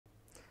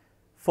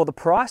For the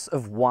price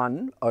of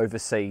one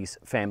overseas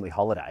family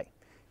holiday,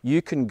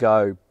 you can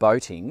go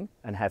boating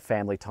and have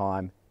family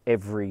time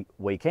every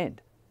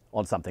weekend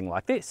on something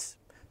like this.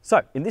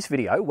 So in this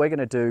video, we're going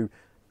to do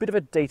a bit of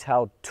a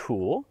detailed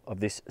tour of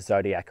this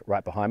Zodiac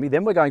right behind me.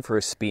 Then we're going for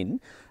a spin,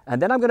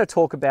 and then I'm going to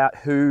talk about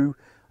who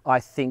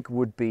I think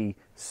would be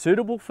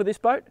suitable for this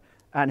boat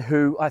and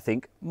who I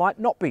think might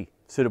not be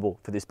suitable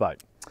for this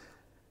boat.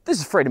 This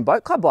is Freedom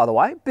Boat Club, by the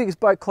way,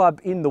 biggest boat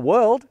club in the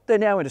world. They're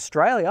now in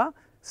Australia,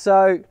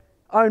 so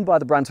owned by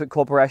the Brunswick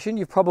Corporation.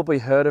 You've probably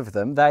heard of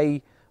them.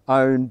 They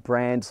own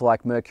brands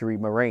like Macquarie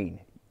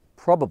Marine,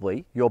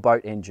 probably your boat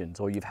engines,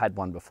 or you've had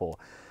one before.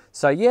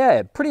 So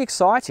yeah, pretty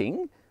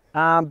exciting,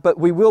 but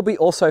we will be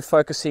also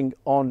focusing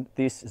on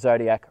this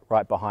Zodiac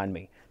right behind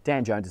me.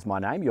 Dan Jones is my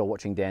name. You're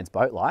watching Dan's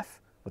Boat Life.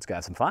 Let's go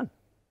have some fun.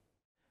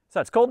 So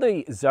it's called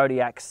the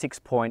Zodiac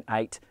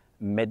 6.8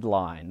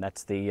 Medline.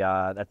 That's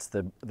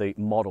the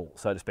model,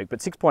 so to speak, but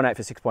 6.8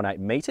 for 6.8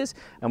 meters.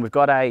 And we've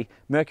got a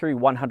Macquarie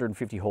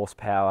 150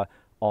 horsepower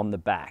on the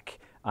back.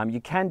 You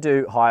can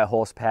do higher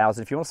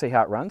horsepowers. If you want to see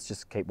how it runs,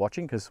 just keep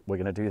watching because we're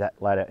going to do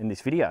that later in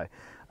this video.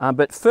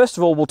 But first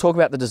of all, we'll talk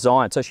about the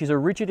design. So she's a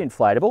rigid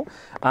inflatable.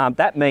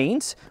 That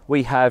means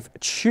we have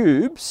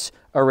tubes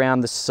around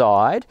the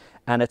side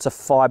and it's a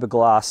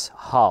fiberglass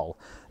hull.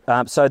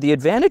 So the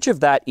advantage of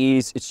that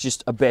is it's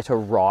just a better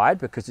ride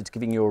because it's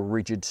giving you a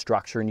rigid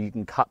structure and you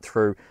can cut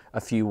through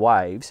a few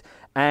waves.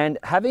 And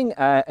having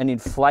an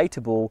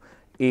inflatable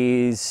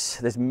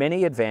there's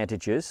many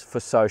advantages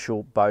for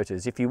social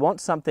boaters. If you want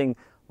something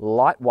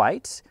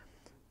lightweight,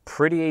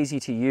 pretty easy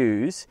to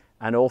use,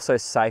 and also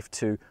safe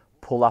to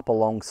pull up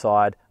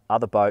alongside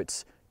other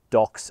boats,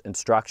 docks and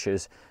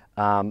structures,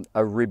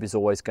 a rib is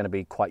always going to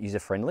be quite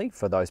user-friendly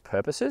for those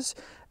purposes.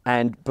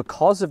 And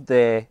because of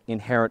their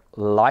inherent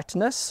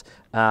lightness,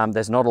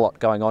 there's not a lot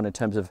going on in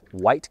terms of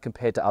weight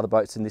compared to other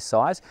boats in this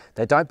size.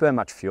 They don't burn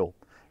much fuel.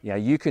 You know,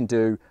 you can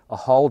do a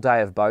whole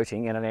day of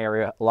boating in an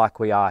area like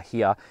we are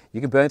here. You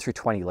can burn through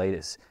 20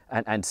 litres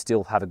and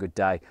still have a good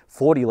day.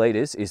 40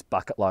 litres is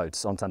bucket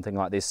loads on something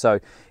like this. So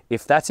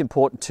if that's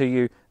important to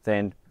you,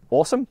 then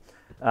awesome.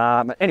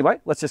 Anyway,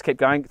 let's just keep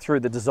going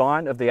through the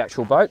design of the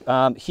actual boat.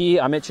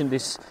 Here, I mentioned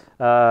this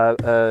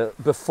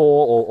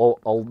before, or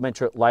I'll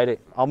mention it later.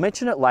 I'll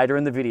mention it later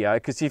in the video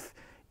because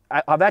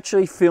I've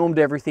actually filmed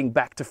everything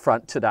back to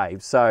front today.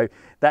 So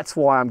that's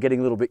why I'm getting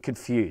a little bit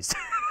confused.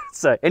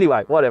 So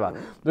anyway, whatever.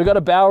 We've got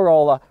a bow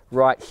roller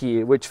right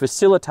here, which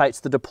facilitates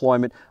the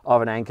deployment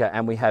of an anchor.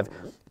 And we have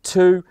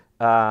two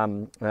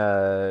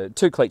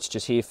cleats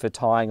just here for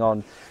tying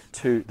on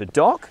to the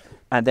dock.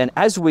 And then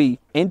as we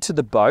enter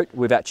the boat,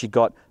 we've actually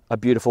got a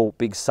beautiful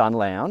big sun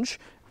lounge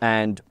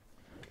and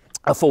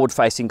a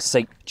forward-facing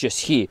seat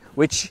just here,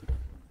 which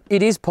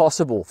it is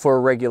possible for a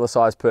regular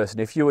sized person.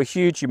 If you were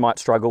huge, you might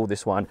struggle with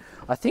this one.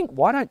 I think,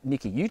 why don't,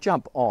 Nikki, you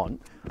jump on.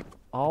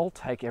 I'll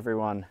take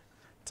everyone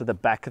to the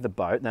back of the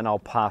boat, and then I'll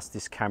pass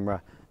this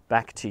camera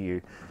back to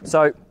you.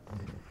 So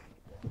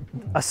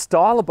a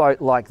style of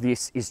boat like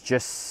this is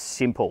just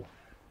simple.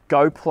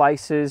 Go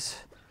places,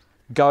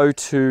 go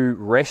to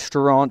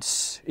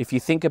restaurants. If you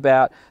think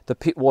about the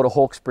Pittwater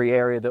Hawkesbury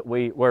area that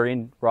we're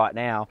in right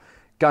now,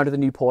 going to the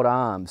Newport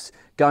Arms,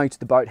 going to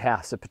the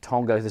boathouse at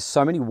Patongo, there's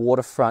so many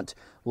waterfront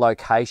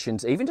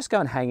locations, even just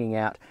going hanging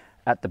out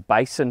at the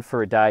basin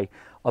for a day.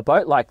 A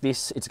boat like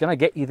this, it's going to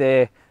get you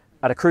there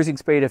at a cruising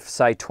speed of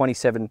say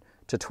 27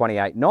 to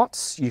 28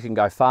 knots. You can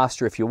go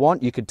faster if you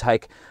want. You could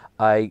take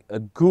a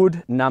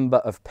good number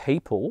of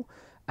people,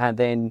 and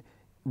then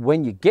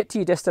when you get to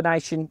your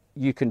destination,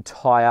 you can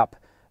tie up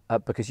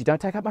because you don't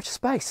take up much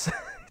space.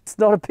 It's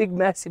not a big,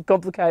 massive,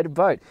 complicated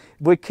boat.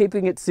 We're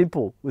keeping it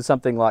simple with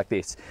something like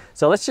this.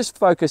 So let's just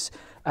focus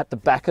at the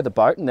back of the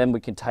boat and then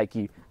we can take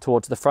you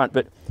towards the front.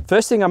 But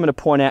first thing I'm going to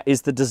point out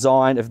is the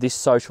design of this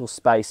social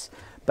space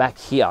back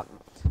here.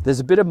 There's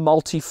a bit of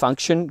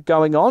multi-function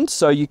going on.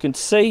 So you can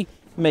see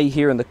me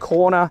here in the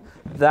corner.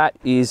 That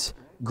is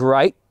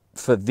great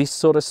for this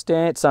sort of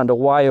stance,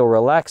 underway or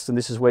relaxed. And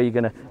this is where you're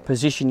going to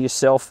position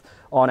yourself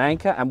on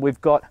anchor. And we've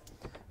got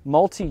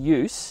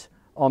multi-use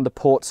on the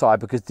port side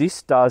because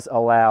this does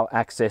allow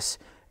access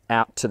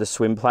out to the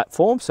swim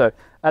platform. So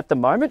at the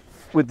moment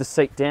with the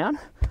seat down,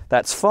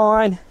 that's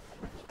fine.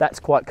 That's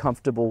quite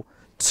comfortable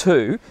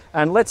too.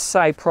 And let's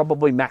say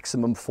probably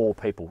maximum 4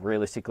 people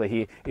realistically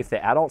here. If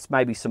they're adults,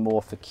 maybe some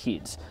more for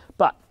kids.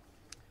 But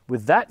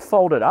with that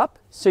folded up,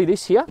 see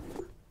this here?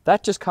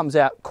 That just comes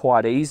out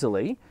quite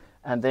easily.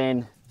 And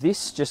then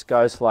this just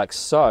goes like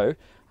so.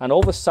 And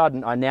all of a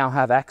sudden I now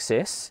have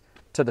access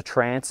to the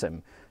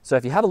transom. So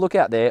if you have a look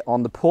out there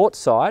on the port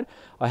side,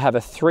 I have a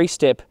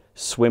 3-step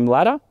swim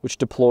ladder, which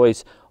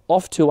deploys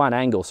off to one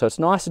angle. So it's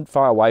nice and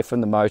far away from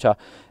the motor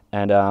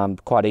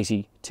and quite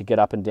easy to get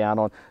up and down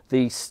on.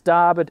 The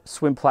starboard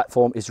swim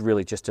platform is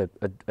really just a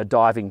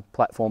diving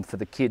platform for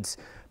the kids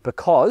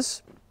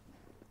because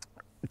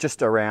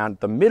just around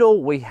the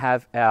middle, we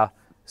have our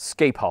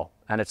ski pole.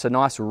 And it's a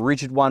nice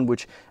rigid one,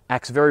 which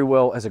acts very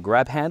well as a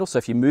grab handle. So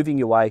if you're moving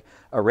your way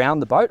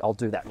around the boat, I'll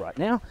do that right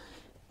now.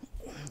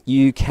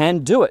 You can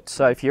do it.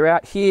 So if you're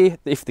out here,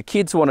 if the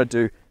kids want to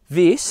do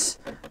This,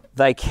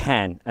 they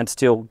can and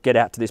still get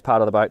out to this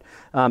part of the boat.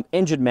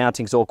 Engine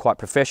mounting is all quite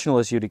professional,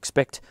 as you'd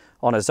expect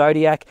on a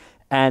Zodiac,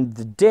 and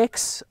the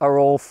decks are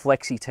all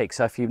flexi-teak.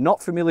 So if you're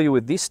not familiar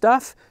with this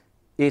stuff,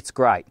 it's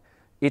great.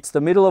 It's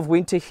the middle of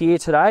winter here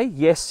today.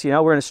 Yes, you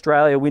know, we're in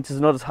Australia, winter's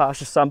not as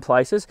harsh as some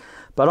places,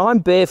 but I'm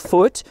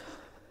barefoot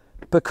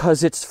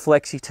because it's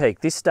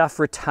flexi-teak. This stuff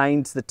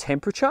retains the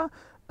temperature,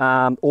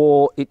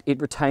 or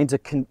it retains a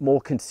more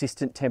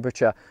consistent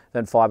temperature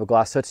than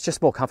fiberglass, so it's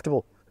just more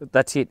comfortable.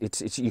 That's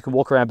it. You can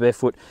walk around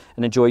barefoot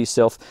and enjoy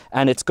yourself,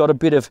 and it's got a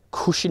bit of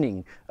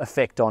cushioning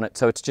effect on it,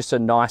 so it's just a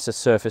nicer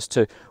surface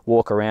to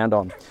walk around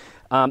on.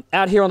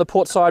 Out here on the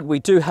port side, we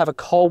do have a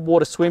cold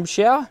water swim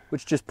shower,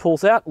 which just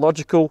pulls out,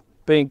 logical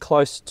being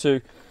close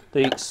to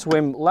the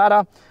swim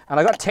ladder, and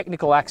I got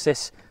technical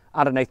access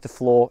underneath the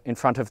floor in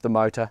front of the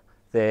motor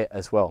there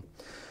as well.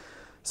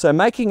 So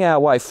making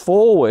our way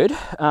forward,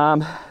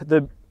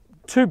 the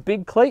two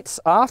big cleats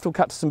aft, we'll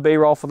cut to some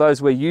B-roll for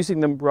those we're using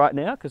them right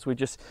now because we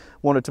just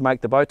wanted to make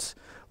the boats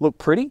look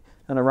pretty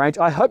and arrange.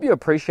 I hope you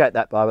appreciate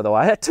that, by the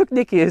way. It took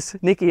Nikki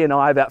and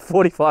I about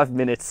 45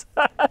 minutes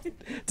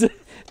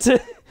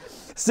to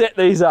set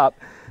these up.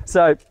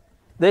 So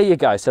there you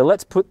go. So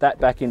let's put that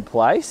back in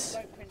place.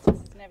 Boat Princess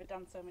has never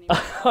done so many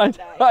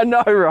I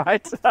know,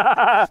 right?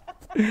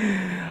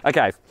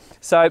 Okay,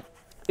 so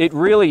it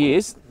really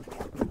is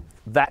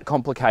that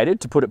complicated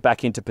to put it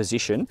back into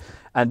position.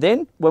 And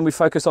then when we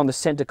focus on the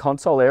center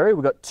console area,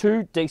 we've got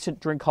two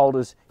decent drink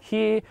holders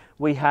here.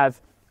 We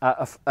have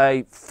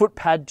a foot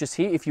pad just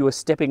here if you were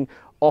stepping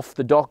off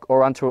the dock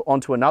or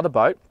onto another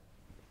boat.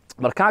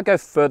 But I can't go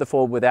further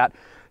forward without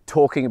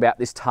talking about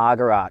this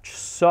Targa arch.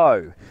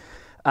 So,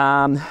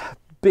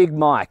 Big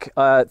Mike,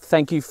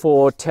 thank you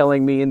for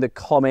telling me in the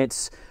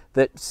comments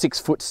that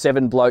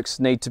 6'7" blokes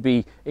need to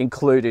be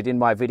included in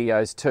my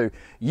videos too.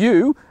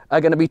 You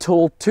are going to be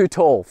too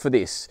tall for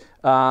this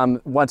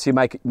once you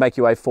make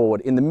your way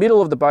forward. In the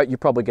middle of the boat, you're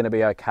probably going to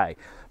be okay.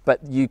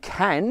 But you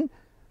can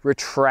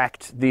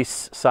retract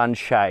this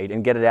sunshade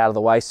and get it out of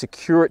the way,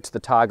 secure it to the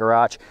Targa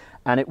arch,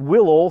 and it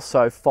will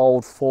also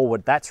fold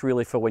forward. That's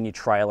really for when you're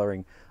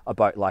trailering a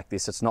boat like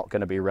this. It's not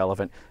going to be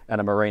relevant in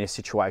a marina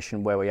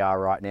situation where we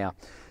are right now.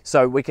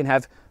 So we can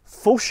have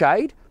full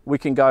shade. We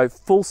can go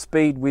full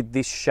speed with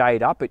this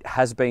shade up. It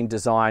has been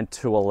designed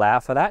to allow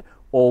for that,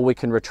 or we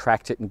can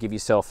retract it and give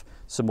yourself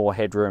some more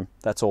headroom.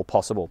 That's all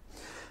possible.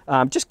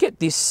 Just get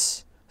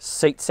this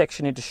seat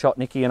section into shot,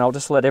 Nikki, and I'll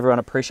just let everyone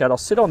appreciate. I'll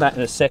sit on that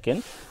in a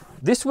second.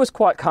 This was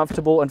quite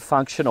comfortable and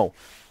functional.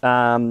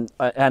 And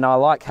I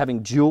like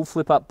having dual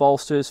flip-up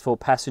bolsters for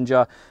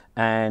passenger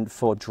and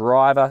for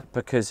driver,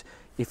 because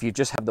if you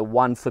just have the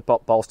one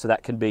flip-up bolster,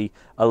 that can be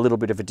a little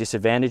bit of a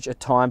disadvantage at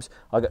times.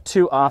 I've got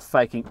two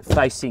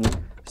aft-facing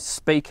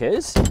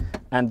speakers,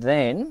 and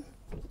then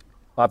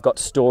I've got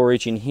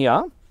storage in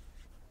here,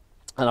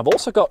 and I've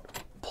also got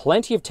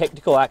plenty of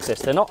technical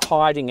access. They're not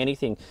hiding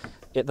anything.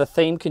 The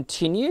theme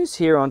continues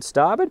here on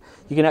starboard.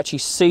 You can actually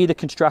see the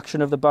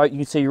construction of the boat. You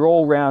can see your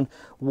all-round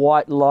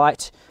white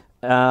light,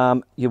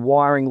 your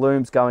wiring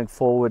looms going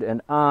forward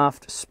and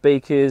aft,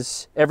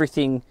 speakers,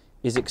 everything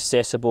is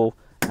accessible,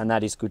 and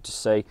that is good to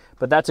see.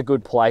 But that's a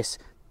good place,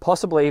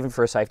 possibly even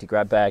for a safety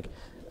grab bag,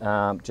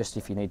 just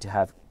if you need to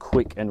have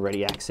quick and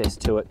ready access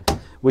to it.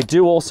 We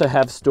do also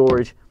have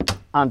storage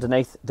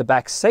underneath the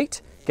back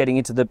seat, getting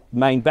into the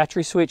main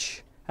battery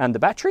switch and the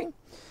battery.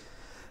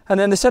 And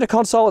then the center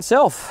console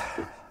itself,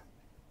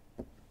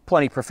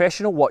 plenty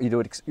professional, what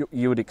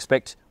you would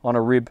expect on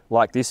a rib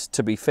like this,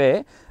 to be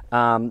fair,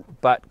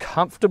 but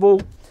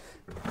comfortable.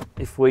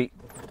 If we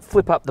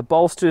flip up the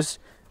bolsters,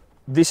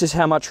 this is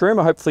how much room.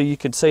 Hopefully you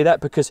can see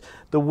that, because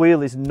the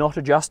wheel is not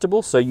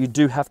adjustable, so you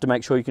do have to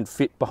make sure you can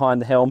fit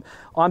behind the helm.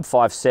 I'm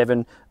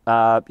 5'7",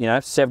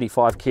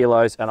 75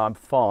 kilos, and I'm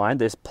fine.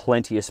 There's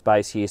plenty of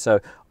space here,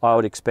 so I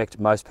would expect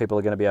most people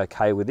are going to be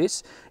okay with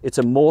this. It's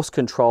a Morse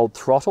controlled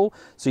throttle,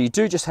 so you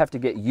do just have to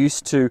get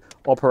used to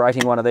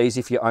operating one of these.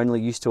 If you're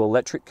only used to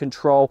electric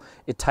control,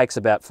 it takes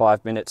about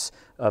 5 minutes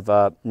of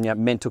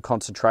mental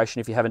concentration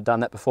if you haven't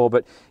done that before.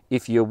 But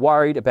if you're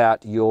worried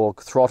about your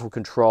throttle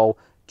control,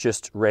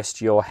 just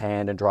rest your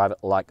hand and drive it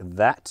like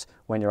that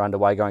when you're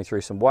underway going through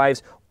some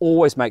waves.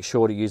 Always make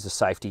sure to use the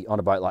safety on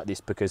a boat like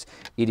this, because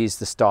it is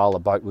the style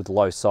of boat with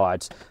low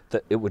sides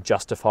that it would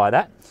justify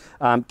that.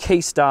 Key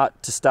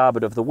start to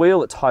starboard of the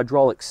wheel, it's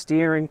hydraulic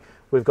steering.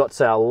 We've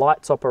got our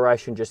lights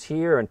operation just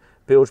here, and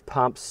bilge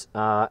pumps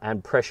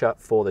and pressure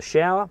for the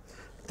shower.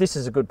 This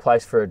is a good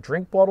place for a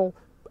drink bottle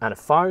and a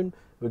phone.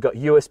 We've got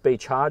USB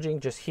charging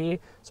just here,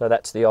 so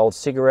that's the old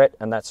cigarette,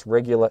 and that's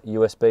regular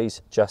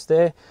USBs just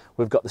there.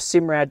 We've got the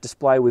Simrad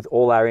display with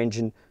all our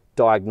engine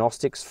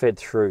diagnostics fed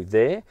through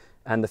there,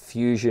 and the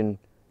Fusion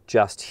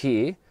just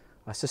here.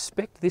 I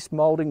suspect this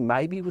moulding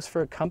maybe was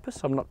for a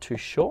compass, I'm not too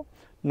sure.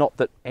 Not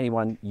that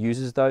anyone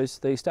uses those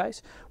these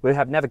days. We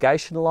have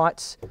navigation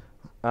lights,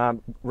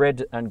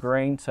 red and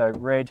green, so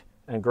red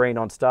and green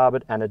on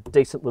starboard, and a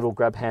decent little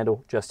grab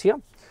handle just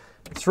here.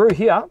 Through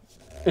here,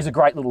 is a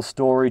great little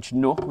storage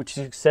nook, which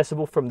is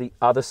accessible from the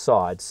other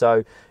side.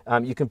 So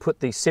you can put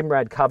the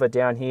Simrad cover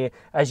down here.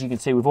 As you can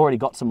see, we've already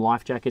got some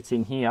life jackets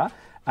in here,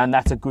 and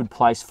that's a good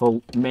place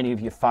for many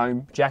of your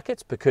foam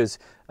jackets because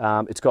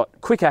it's got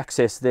quick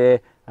access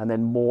there and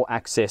then more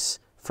access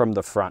from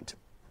the front.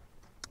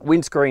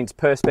 Windscreens,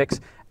 perspex,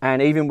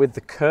 and even with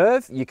the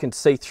curve, you can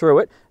see through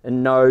it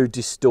and no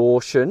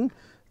distortion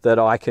that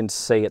I can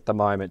see at the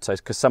moment. So,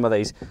 because some of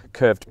these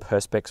curved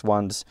perspex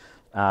ones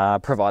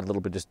provide a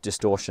little bit of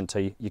distortion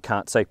to you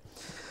can't see.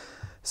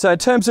 So in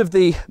terms of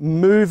the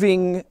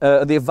moving,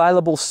 the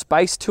available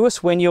space to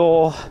us when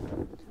you're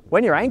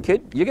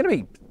anchored, you're going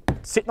to be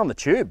sitting on the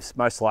tubes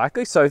most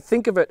likely. So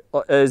think of it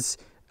as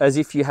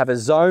if you have a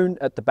zone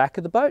at the back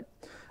of the boat,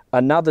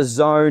 another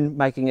zone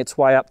making its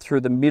way up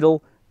through the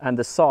middle and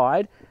the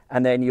side,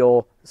 and then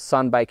your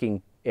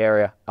sunbaking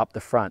area up the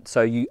front.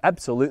 So you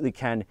absolutely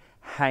can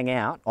hang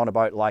out on a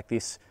boat like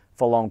this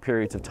for long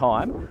periods of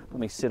time. Let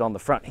me sit on the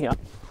front here.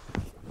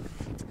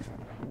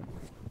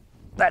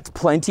 That's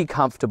plenty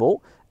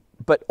comfortable,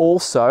 but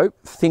also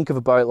think of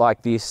a boat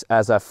like this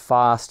as a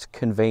fast,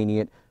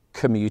 convenient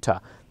commuter,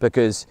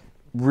 because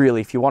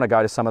really, if you want to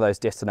go to some of those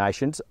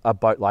destinations, a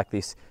boat like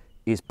this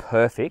is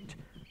perfect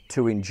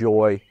to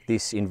enjoy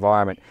this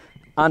environment.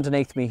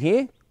 Underneath me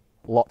here,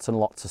 lots and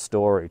lots of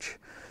storage.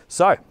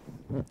 So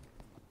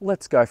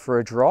let's go for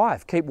a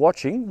drive. Keep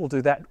watching, we'll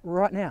do that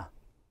right now.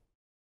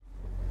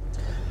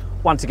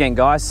 Once again,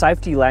 guys,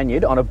 safety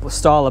lanyard on a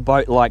style of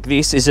boat like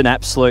this is an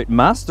absolute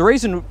must. The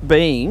reason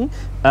being,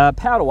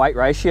 power to weight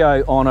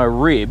ratio on a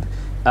rib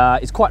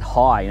is quite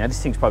high. You know,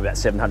 this thing's probably about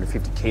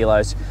 750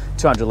 kilos,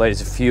 200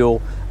 litres of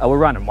fuel. We're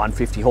running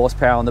 150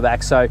 horsepower on the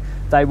back, so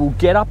they will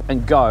get up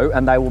and go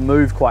and they will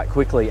move quite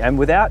quickly. And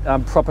without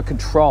proper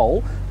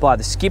control by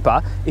the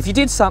skipper, if you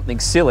did something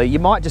silly, you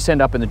might just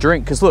end up in the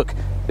drink. Because look,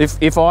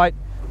 if I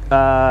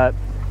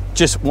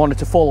just wanted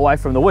to fall away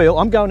from the wheel,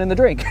 I'm going in the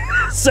drink.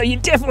 So you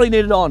definitely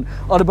need it on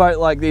a boat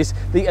like this.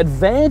 The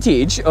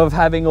advantage of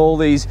having all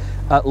these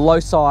low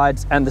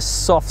sides and the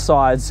soft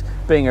sides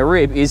being a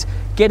rib is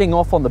getting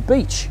off on the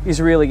beach is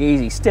really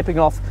easy. Stepping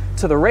off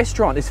to the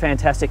restaurant is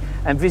fantastic,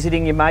 and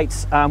visiting your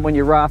mates when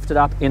you're rafted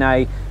up in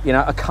a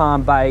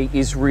calm bay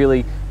is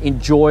really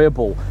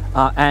enjoyable.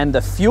 And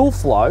the fuel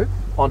flow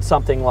on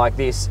something like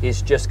this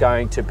is just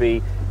going to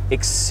be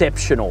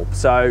exceptional.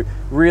 So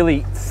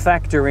really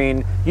factor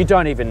in, you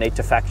don't even need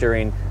to factor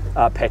in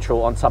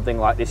petrol on something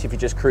like this if you're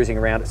just cruising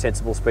around at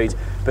sensible speeds,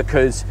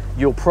 because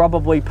you'll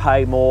probably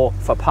pay more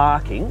for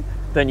parking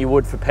than you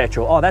would for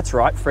petrol. Oh, that's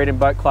right, Freedom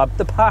Boat Club,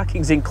 the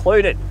parking's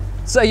included,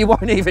 so you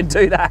won't even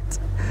do that.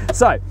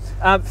 So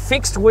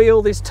fixed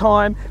wheel this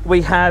time.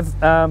 We have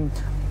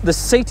the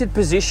seated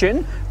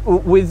position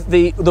with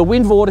the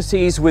wind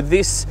vortices with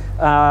this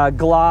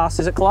glass.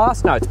 Is it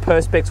glass? No, it's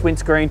perspex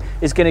windscreen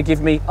is going to give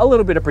me a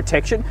little bit of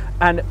protection,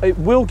 and it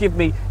will give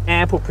me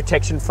ample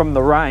protection from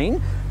the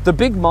rain. The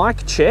Big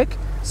Mike check.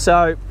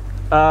 So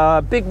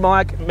Big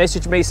Mike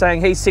messaged me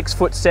saying he's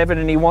 6'7"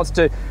 and he wants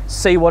to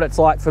see what it's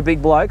like for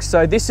big blokes.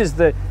 So this is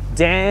the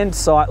Dan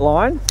sight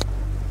line.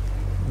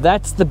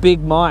 That's the Big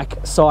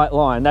Mike sight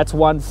line. That's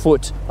 1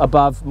 foot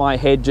above my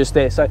head just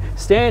there. So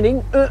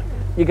standing,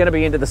 you're going to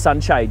be into the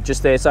sunshade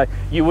just there. So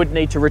you would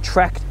need to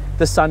retract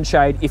the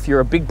sunshade if you're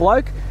a big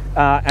bloke.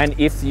 And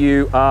if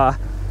you are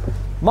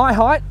my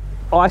height,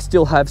 I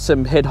still have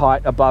some head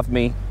height above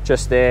me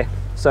just there.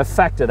 So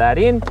factor that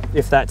in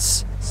if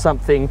that's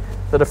something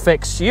that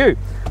affects you.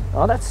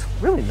 Oh, that's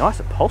really nice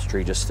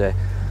upholstery just there.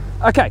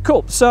 Okay,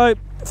 cool. So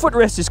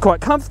footrest is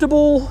quite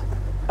comfortable.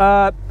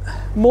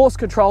 Morse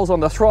controls on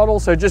the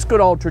throttle, so just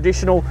good old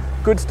traditional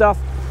good stuff.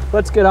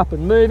 Let's get up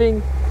and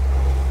moving.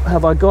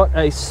 Have I got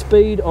a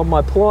speed on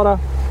my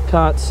plotter?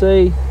 Can't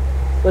see.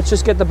 Let's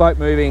just get the boat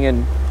moving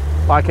and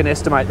I can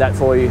estimate that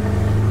for you.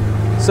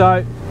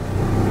 So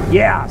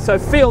yeah, so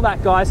feel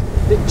that, guys.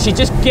 She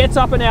just gets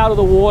up and out of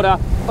the water.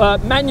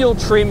 Manual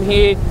trim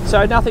here,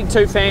 so nothing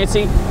too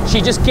fancy.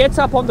 She just gets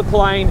up on the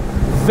plane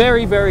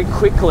very, very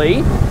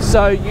quickly.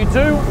 So you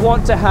do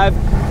want to have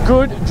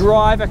good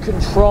driver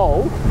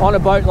control on a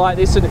boat like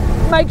this, and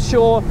make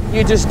sure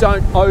you just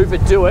don't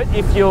overdo it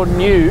if you're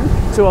new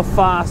to a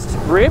fast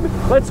rib.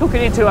 Let's hook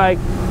it into a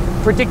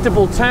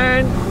predictable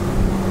turn.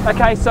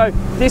 Okay, so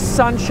this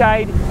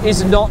sunshade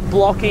is not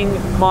blocking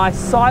my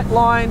sight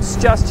lines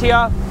just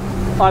here.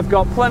 I've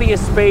got plenty of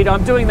speed.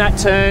 I'm doing that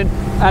turn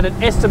at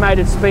an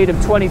estimated speed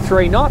of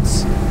 23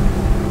 knots,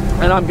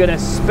 and I'm going to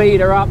speed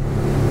her up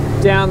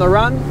down the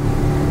run.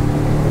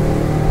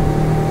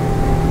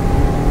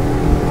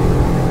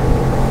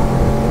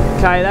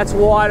 Okay, that's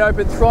wide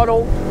open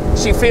throttle.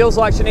 She feels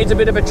like she needs a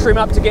bit of a trim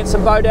up to get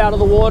some boat out of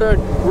the water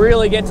and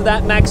really get to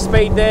that max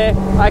speed there.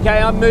 Okay,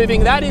 I'm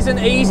moving. That isn't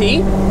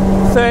easy.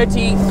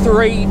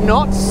 33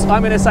 knots,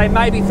 I'm going to say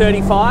maybe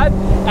 35,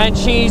 and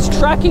she's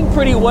tracking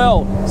pretty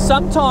well.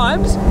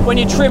 Sometimes when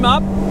you trim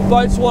up,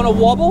 boats want to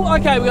wobble.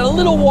 Okay, we got a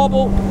little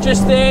wobble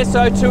just there,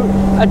 so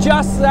to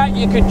adjust that,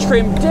 you could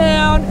trim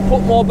down, put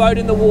more boat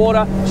in the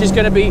water. She's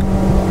going to be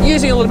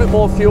using a little bit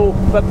more fuel,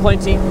 but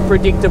plenty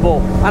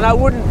predictable. And I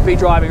wouldn't be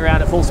driving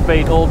around at full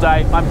speed all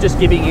day. I'm just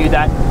giving you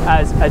that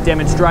as a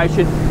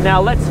demonstration.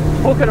 Now let's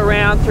hook it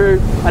around through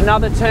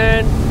another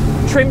turn,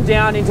 trim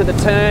down into the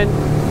turn,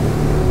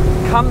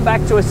 come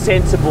back to a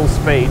sensible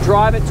speed.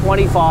 Drive at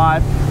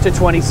 25 to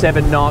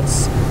 27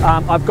 knots.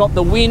 I've got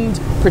the wind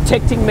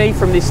protecting me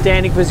from this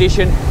standing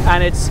position,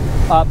 and it's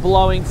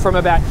blowing from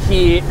about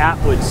here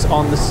outwards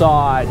on the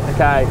side.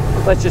 Okay,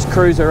 let's just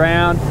cruise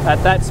around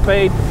at that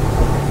speed.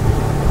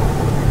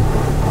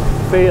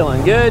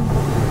 Feeling good.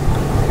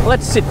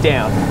 Let's sit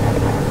down.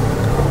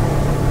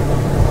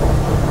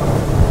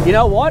 You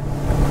know what?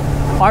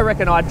 I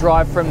reckon I'd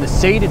drive from the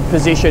seated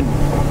position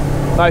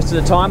most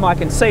of the time. I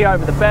can see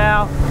over the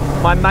bow.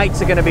 My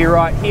mates are going to be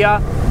right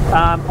here.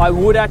 I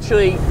would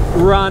actually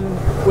run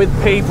with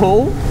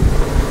people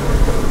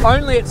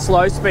only at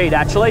slow speed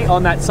actually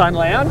on that sun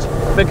lounge,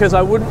 because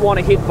I wouldn't want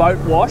to hit boat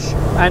wash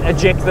and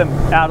eject them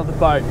out of the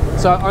boat.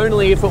 So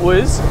only if it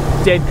was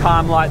dead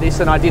calm like this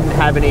and I didn't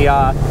have any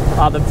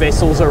other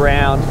vessels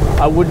around,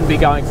 I wouldn't be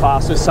going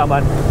fast with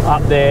someone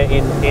up there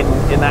in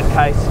that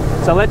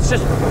case. So let's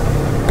just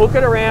hook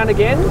it around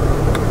again.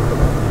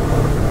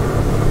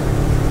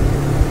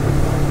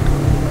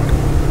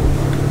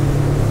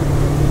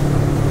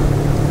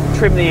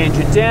 Trim the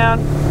engine down,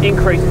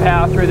 increase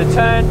power through the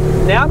turn.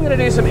 Now I'm going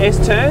to do some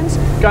S-turns,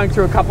 going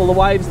through a couple of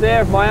waves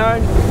there of my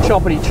own,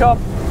 choppity chop,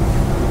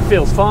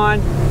 feels fine.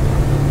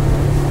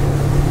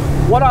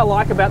 What I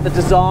like about the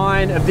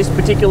design of this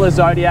particular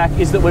Zodiac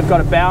is that we've got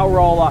a bow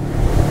roller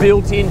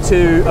built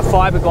into a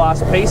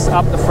fiberglass piece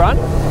up the front,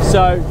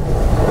 so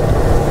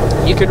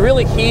you can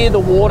really hear the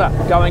water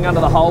going under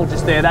the hull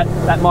just there.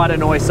 That might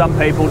annoy some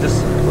people,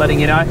 just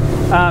letting you know.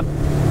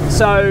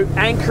 So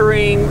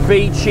anchoring,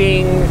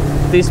 beaching,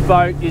 this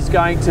boat is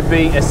going to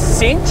be a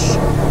cinch.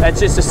 It's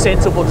just a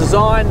sensible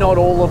design. Not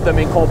all of them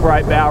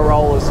incorporate bow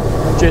rollers,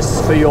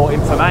 just for your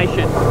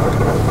information.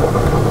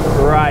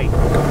 Great.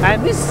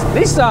 And this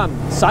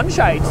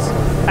sunshade's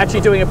actually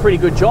doing a pretty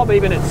good job,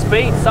 even at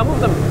speed. Some of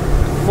them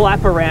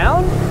flap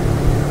around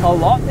a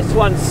lot. This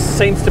one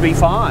seems to be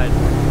fine.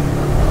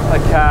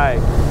 Okay,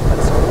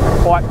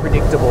 that's quite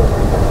predictable.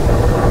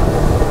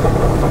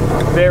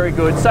 Very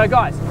good. So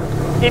guys,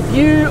 if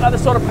you are the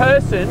sort of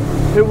person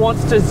who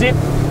wants to zip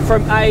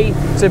from A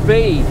to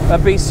B,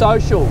 be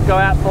social, go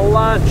out for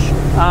lunch,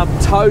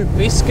 tow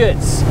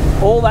biscuits,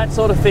 all that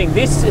sort of thing,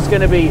 this is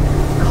going to be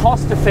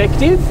cost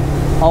effective,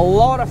 a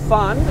lot of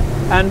fun,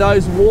 and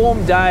those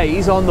warm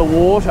days on the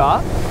water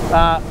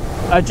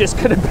are just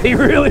going to be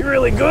really,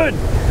 really good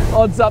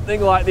on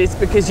something like this,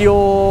 because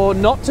you're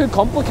not too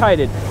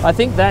complicated. I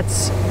think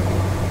that's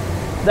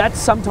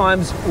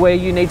sometimes where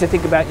you need to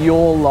think about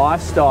your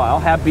lifestyle.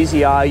 How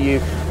busy are you?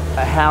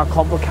 How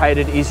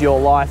complicated is your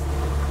life?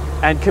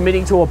 And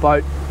committing to a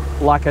boat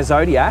like a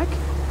Zodiac,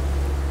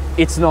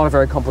 it's not a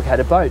very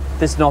complicated boat.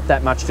 There's not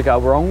that much to go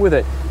wrong with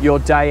it. Your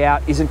day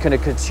out isn't going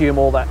to consume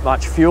all that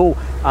much fuel.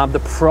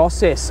 The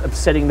process of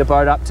setting the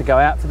boat up to go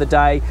out for the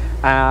day,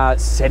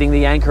 setting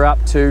the anchor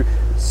up to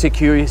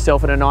secure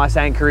yourself in a nice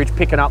anchorage,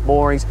 picking up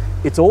moorings,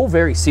 it's all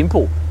very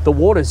simple. The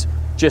water's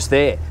just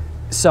there.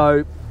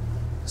 So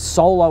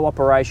solo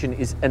operation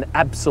is an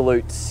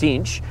absolute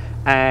cinch,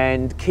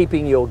 and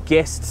keeping your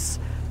guests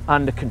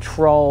under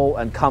control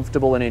and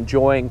comfortable and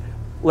enjoying,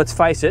 let's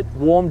face it,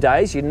 warm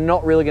days, you're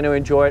not really going to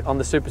enjoy it on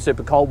the super,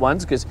 super cold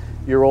ones because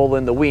you're all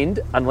in the wind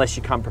unless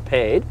you come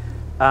prepared.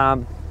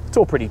 It's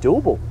all pretty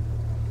doable,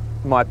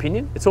 in my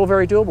opinion. It's all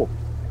very doable.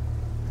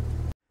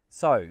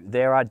 So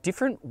there are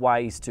different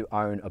ways to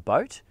own a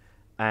boat,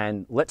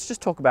 and let's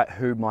just talk about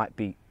who might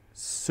be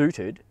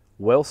suited,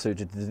 well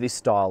suited to this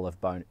style of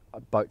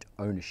boat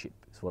ownership,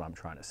 is what I'm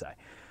trying to say.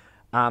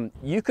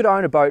 You could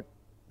own a boat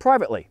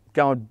privately,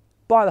 go and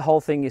buy the whole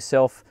thing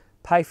yourself,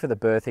 pay for the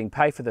berthing,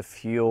 pay for the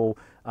fuel,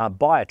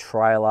 buy a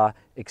trailer,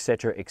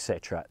 etc.,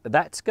 etc.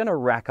 That's going to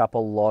rack up a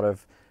lot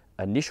of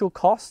initial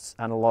costs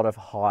and a lot of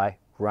high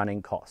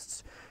running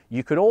costs.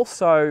 You could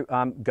also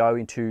go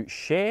into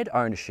shared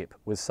ownership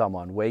with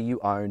someone where you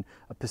own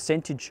a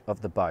percentage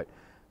of the boat.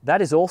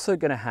 That is also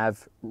going to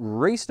have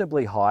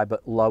reasonably high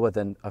but lower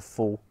than a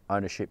full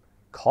ownership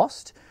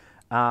cost.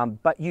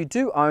 But you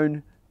do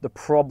own the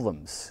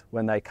problems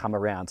when they come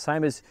around,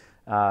 same as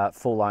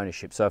full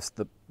ownership. So if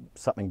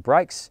something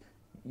breaks,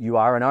 you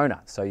are an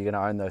owner, so you're going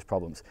to own those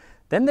problems.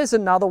 Then there's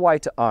another way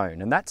to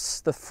own, and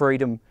that's the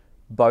Freedom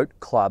Boat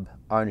Club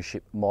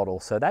ownership model.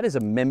 So that is a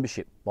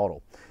membership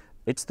model.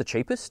 It's the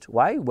cheapest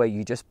way, where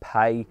you just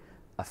pay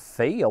a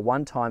fee, a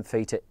one-time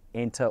fee to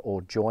enter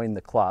or join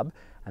the club,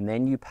 and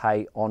then you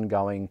pay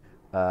ongoing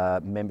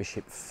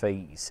membership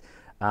fees.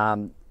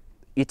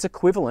 It's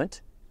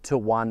equivalent to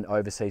one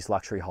overseas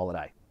luxury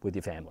holiday with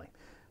your family.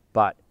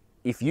 But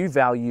if you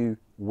value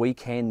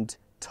weekend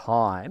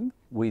time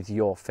with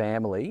your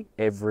family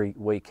every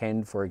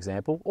weekend, for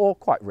example, or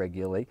quite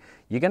regularly,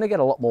 you're going to get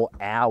a lot more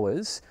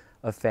hours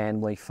of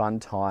family fun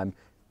time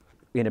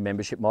in a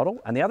membership model.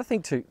 And the other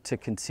thing to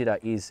consider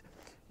is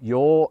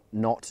you're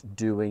not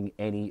doing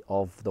any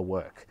of the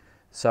work.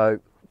 So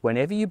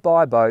whenever you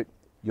buy a boat,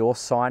 you're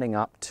signing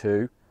up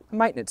to a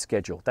maintenance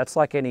schedule. That's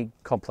like any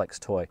complex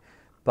toy.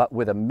 But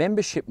with a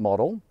membership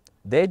model,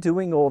 they're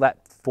doing all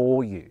that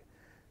for you.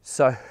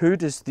 So who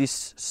does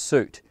this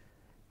suit?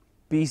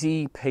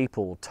 Busy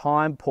people,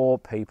 time poor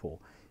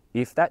people.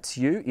 If that's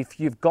you, if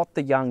you've got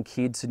the young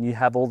kids and you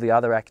have all the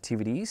other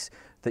activities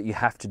that you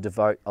have to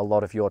devote a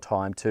lot of your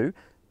time to,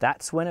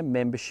 that's when a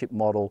membership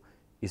model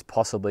is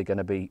possibly going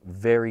to be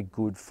very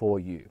good for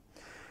you.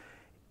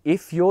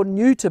 If you're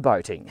new to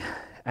boating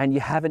and you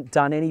haven't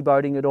done any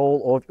boating at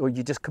all, or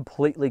you're just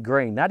completely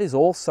green, that is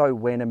also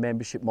when a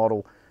membership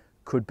model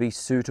could be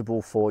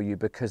suitable for you,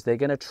 because they're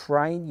going to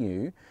train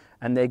you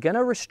and they're going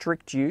to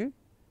restrict you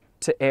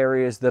to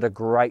areas that are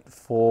great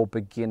for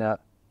beginner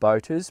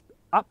boaters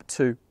up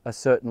to a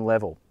certain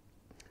level.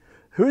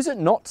 Who's it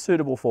not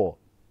suitable for?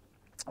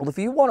 Well, if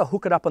you want to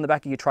hook it up on the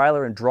back of your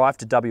trailer and drive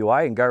to WA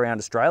and go around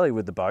Australia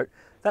with the boat,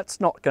 that's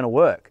not going to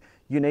work.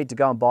 You need to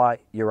go and buy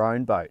your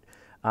own boat.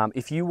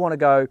 If you want to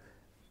go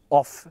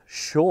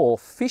offshore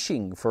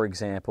fishing, for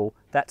example,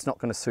 that's not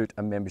going to suit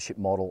a membership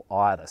model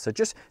either. So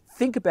just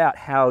think about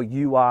how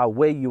you are,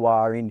 where you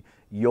are in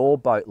your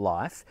boat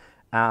life,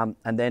 and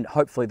then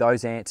hopefully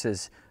those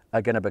answers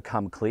are going to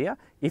become clear.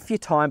 If you're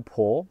time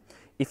poor,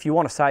 if you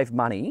want to save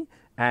money,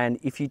 and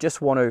if you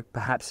just want to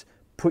perhaps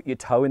put your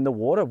toe in the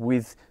water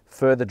with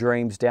further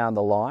dreams down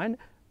the line,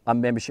 a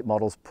membership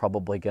model is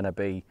probably going to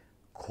be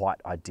quite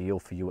ideal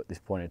for you at this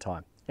point in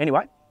time.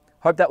 Anyway,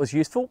 hope that was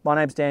useful. My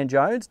name's Dan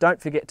Jones.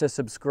 Don't forget to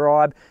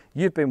subscribe.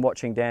 You've been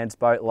watching Dan's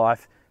Boat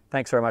Life.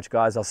 Thanks very much,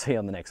 guys. I'll see you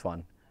on the next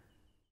one.